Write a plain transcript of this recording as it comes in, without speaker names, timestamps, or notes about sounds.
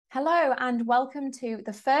Hello, and welcome to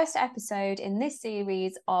the first episode in this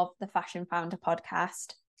series of the Fashion Founder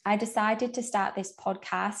podcast. I decided to start this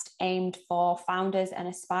podcast aimed for founders and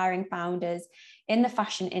aspiring founders in the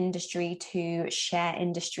fashion industry to share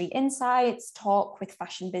industry insights, talk with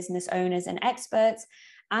fashion business owners and experts,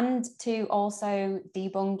 and to also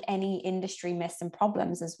debunk any industry myths and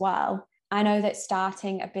problems as well. I know that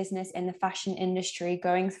starting a business in the fashion industry,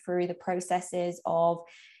 going through the processes of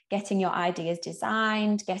getting your ideas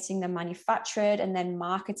designed, getting them manufactured, and then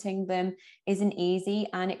marketing them isn't easy.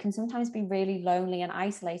 And it can sometimes be really lonely and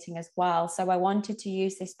isolating as well. So I wanted to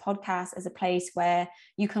use this podcast as a place where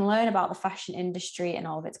you can learn about the fashion industry in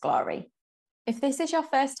all of its glory. If this is your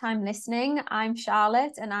first time listening, I'm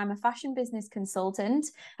Charlotte and I'm a fashion business consultant,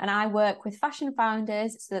 and I work with fashion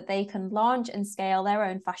founders so that they can launch and scale their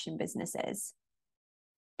own fashion businesses.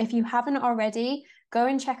 If you haven't already, go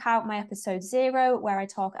and check out my episode 0, where I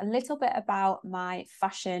talk a little bit about my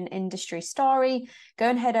fashion industry story. Go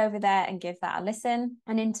and head over there and give that a listen.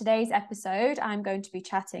 And in today's episode, I'm going to be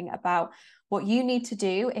chatting about what you need to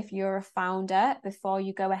do if you're a founder before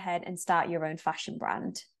you go ahead and start your own fashion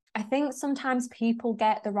brand. I think sometimes people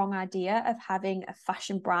get the wrong idea of having a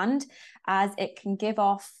fashion brand, as it can give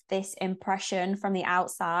off this impression from the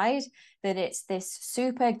outside that it's this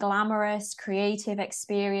super glamorous creative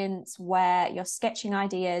experience where you're sketching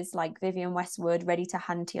ideas like Vivienne Westwood ready to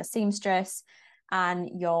hand to your seamstress, and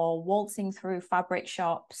you're waltzing through fabric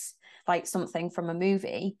shops like something from a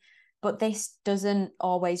movie. But this doesn't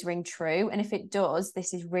always ring true. And if it does,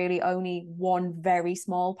 this is really only one very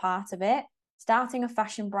small part of it. Starting a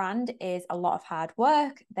fashion brand is a lot of hard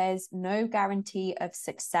work. There's no guarantee of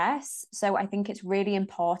success. So I think it's really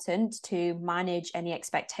important to manage any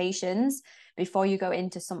expectations before you go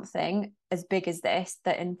into something as big as this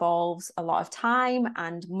that involves a lot of time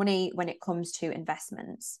and money when it comes to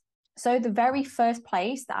investments. So the very first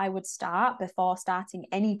place that I would start before starting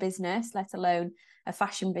any business, let alone a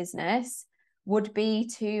fashion business, would be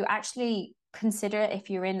to actually consider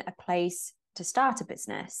if you're in a place to start a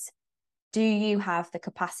business. Do you have the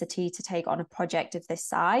capacity to take on a project of this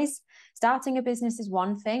size? Starting a business is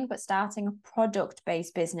one thing, but starting a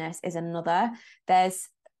product-based business is another. There's,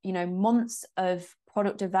 months of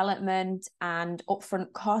product development and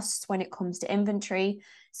upfront costs when it comes to inventory.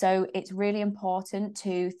 So it's really important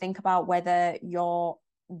to think about whether your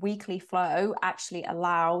weekly flow actually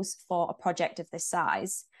allows for a project of this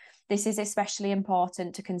size. This is especially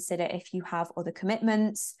important to consider if you have other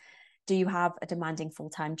commitments. Do you have a demanding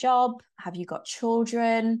full-time job? Have you got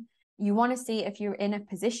children? You want to see if you're in a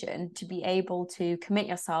position to be able to commit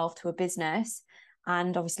yourself to a business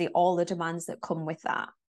and obviously all the demands that come with that.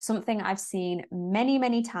 Something I've seen many,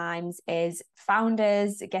 many times is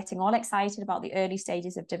founders getting all excited about the early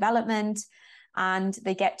stages of development, and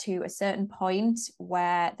they get to a certain point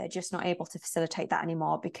where they're just not able to facilitate that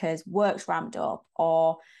anymore because work's ramped up,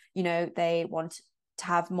 or they want to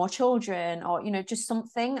have more children, or just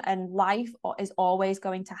something, and life is always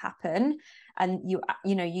going to happen, and you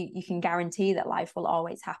can guarantee that life will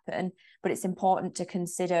always happen. But it's important to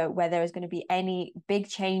consider where there is going to be any big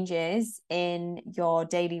changes in your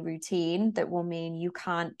daily routine that will mean you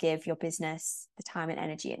can't give your business the time and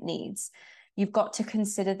energy it needs. You've got to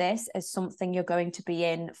consider this as something you're going to be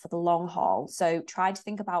in for the long haul. So try to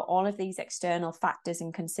think about all of these external factors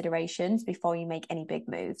and considerations before you make any big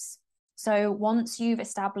moves. So once you've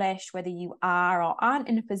established whether you are or aren't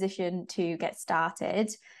in a position to get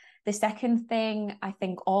started, the second thing I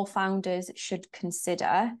think all founders should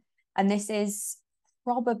consider, and this is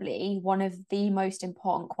probably one of the most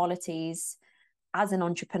important qualities as an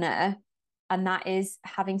entrepreneur, and that is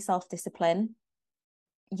having self-discipline.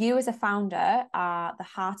 You as a founder are the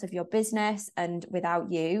heart of your business, and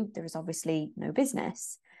without you, there is obviously no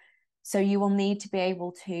business. So you will need to be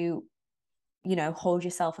able to hold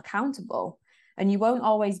yourself accountable, and you won't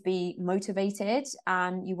always be motivated,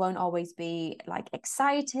 and you won't always be like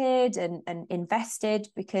excited and invested,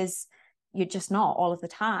 because you're just not all of the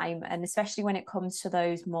time. And especially when it comes to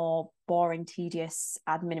those more boring, tedious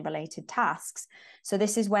admin related tasks. So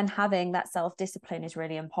this is when having that self-discipline is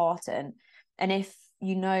really important. And if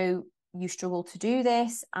you struggle to do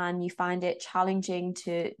this and you find it challenging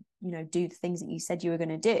to do the things that you said you were going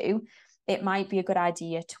to do, it might be a good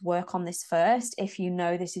idea to work on this first if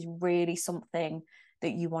this is really something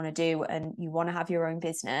that you want to do and you want to have your own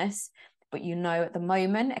business, but at the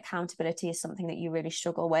moment accountability is something that you really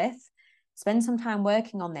struggle with. Spend some time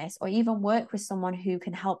working on this, or even work with someone who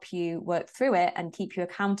can help you work through it and keep you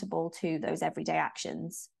accountable to those everyday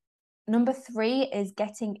actions. Number 3 is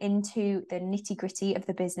getting into the nitty-gritty of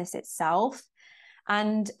the business itself.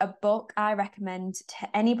 And a book I recommend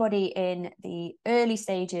to anybody in the early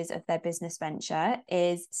stages of their business venture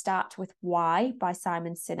is Start With Why by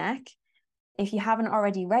Simon Sinek. If you haven't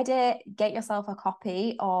already read it, get yourself a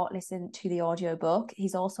copy or listen to the audiobook.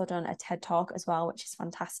 He's also done a TED Talk as well, which is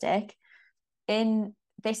fantastic. In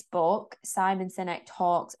this book, Simon Sinek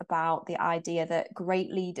talks about the idea that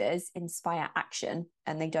great leaders inspire action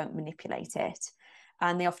and they don't manipulate it.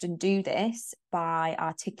 And they often do this by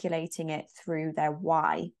articulating it through their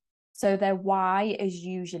why. So their why is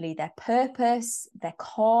usually their purpose, their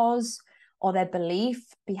cause, or their belief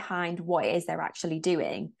behind what it is they're actually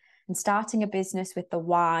doing. And starting a business with the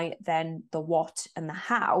why, then the what and the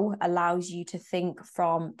how allows you to think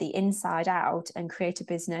from the inside out and create a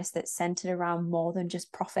business that's centered around more than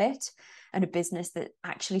just profit, and a business that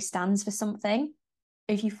actually stands for something.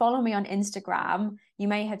 If you follow me on Instagram, you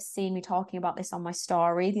may have seen me talking about this on my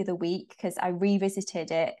story the other week because I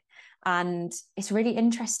revisited it. And it's really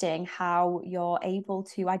interesting how you're able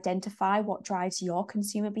to identify what drives your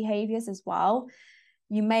consumer behaviors as well.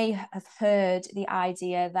 You may have heard the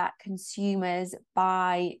idea that consumers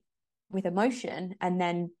buy with emotion and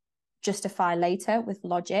then justify later with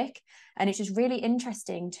logic. And it's just really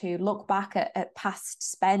interesting to look back at past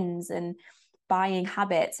spends and buying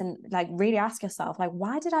habits and like really ask yourself, like,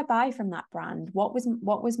 why did I buy from that brand? What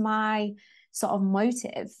was my sort of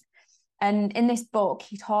motive? And in this book,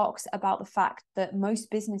 he talks about the fact that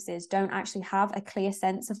most businesses don't actually have a clear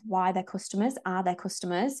sense of why their customers are their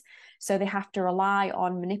customers. So they have to rely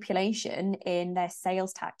on manipulation in their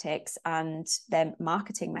sales tactics and their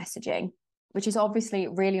marketing messaging, which is obviously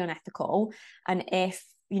really unethical. And if,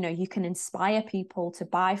 you can inspire people to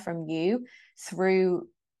buy from you through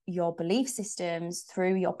your belief systems,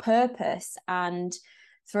 through your purpose, and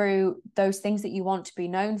through those things that you want to be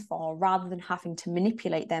known for, rather than having to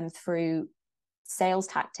manipulate them through sales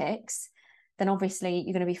tactics, then obviously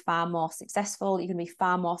you're going to be far more successful. You're going to be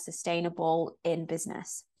far more sustainable in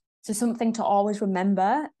business. So something to always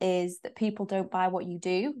remember is that people don't buy what you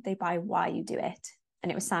do, they buy why you do it.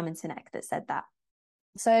 And it was Simon Sinek that said that.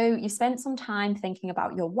 So you spent some time thinking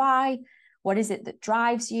about your why. What is it that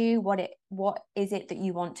drives you? What is it that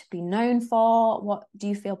you want to be known for? What do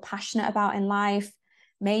you feel passionate about in life?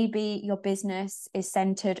 Maybe your business is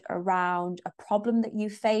centered around a problem that you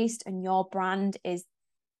faced and your brand is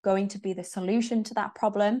going to be the solution to that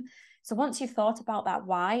problem. So once you've thought about that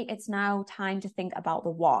why, it's now time to think about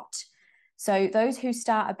the what. So those who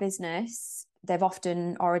start a business, they've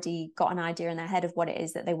often already got an idea in their head of what it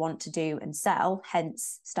is that they want to do and sell,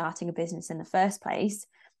 hence starting a business in the first place.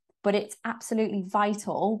 But it's absolutely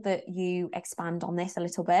vital that you expand on this a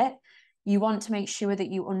little bit. You want to make sure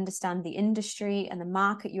that you understand the industry and the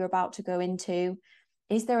market you're about to go into.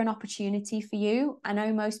 Is there an opportunity for you? I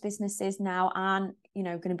know most businesses now aren't,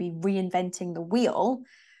 going to be reinventing the wheel,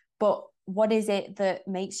 but what is it that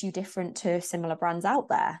makes you different to similar brands out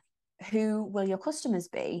there? Who will your customers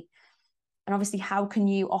be? And obviously, how can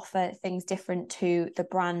you offer things different to the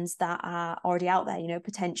brands that are already out there,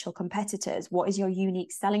 potential competitors? What is your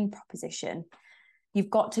unique selling proposition? You've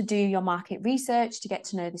got to do your market research to get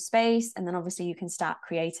to know the space. And then obviously you can start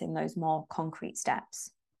creating those more concrete steps.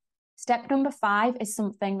 Step number 5 is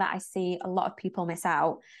something that I see a lot of people miss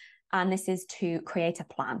out. And this is to create a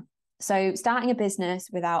plan. So starting a business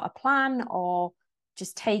without a plan, or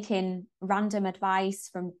just taking random advice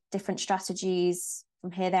from different strategies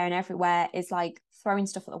from here, there, and everywhere, is like throwing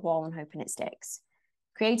stuff at the wall and hoping it sticks.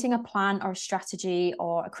 Creating a plan or a strategy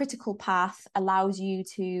or a critical path allows you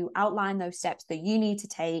to outline those steps that you need to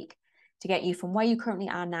take to get you from where you currently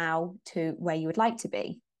are now to where you would like to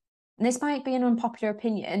be. And this might be an unpopular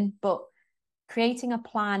opinion, but creating a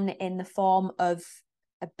plan in the form of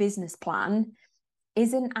a business plan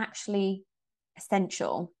isn't actually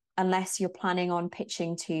essential unless you're planning on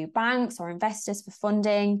pitching to banks or investors for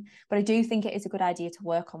funding. But I do think it is a good idea to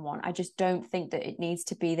work on one. I just don't think that it needs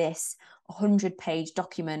to be this 100-page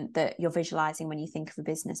document that you're visualizing when you think of a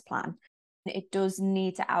business plan. It does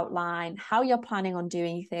need to outline how you're planning on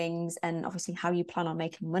doing things and obviously how you plan on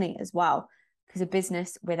making money as well. Because a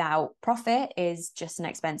business without profit is just an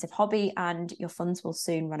expensive hobby and your funds will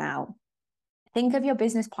soon run out. Think of your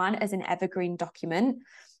business plan as an evergreen document.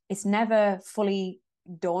 It's never fully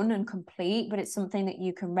done and complete, but it's something that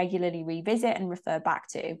you can regularly revisit and refer back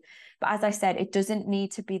to. But as I said, it doesn't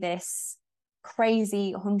need to be this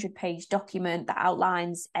crazy 100-page document that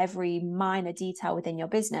outlines every minor detail within your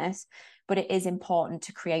business, but it is important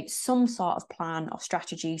to create some sort of plan or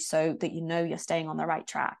strategy so that you know you're staying on the right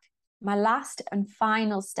track. My last and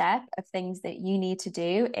final step of things that you need to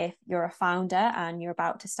do if you're a founder and you're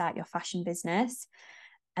about to start your fashion business,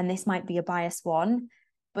 and this might be a biased one,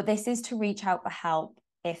 but this is to reach out for help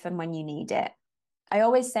if and when you need it. I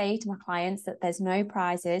always say to my clients that there's no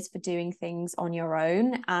prizes for doing things on your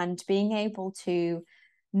own, and being able to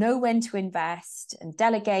know when to invest and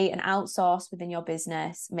delegate and outsource within your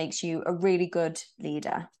business makes you a really good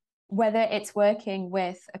leader. Whether it's working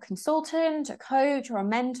with a consultant, a coach, or a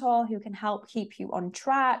mentor who can help keep you on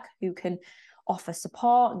track, who can offer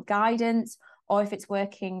support and guidance, or if it's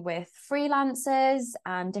working with freelancers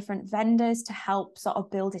and different vendors to help sort of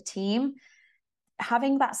build a team,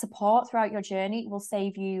 having that support throughout your journey will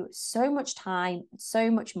save you so much time, so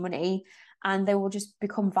much money, and they will just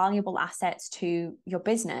become valuable assets to your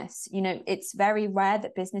business. You know, it's very rare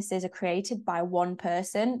that businesses are created by one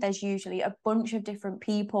person. There's usually a bunch of different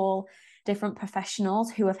people, different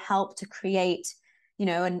professionals who have helped to create, you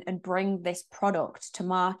know, and bring this product to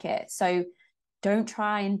market. So don't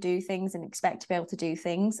try and do things and expect to be able to do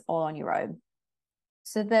things all on your own.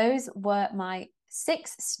 So those were my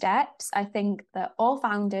 6 steps I think that all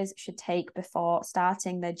founders should take before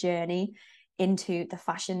starting their journey into the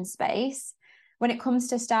fashion space. When it comes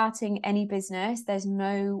to starting any business, there's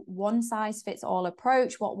no one size fits all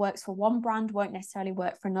approach. What works for one brand won't necessarily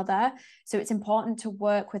work for another. So it's important to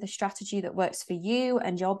work with a strategy that works for you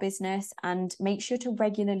and your business, and make sure to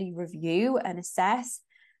regularly review and assess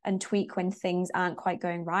and tweak when things aren't quite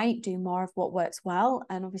going right. Do more of what works well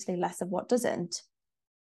and obviously less of what doesn't.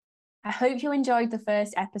 I hope you enjoyed the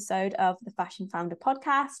first episode of the Fashion Founder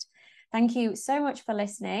podcast. Thank you so much for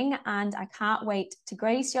listening, and I can't wait to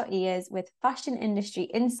grace your ears with fashion industry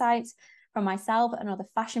insights from myself and other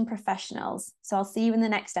fashion professionals. So I'll see you in the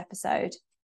next episode.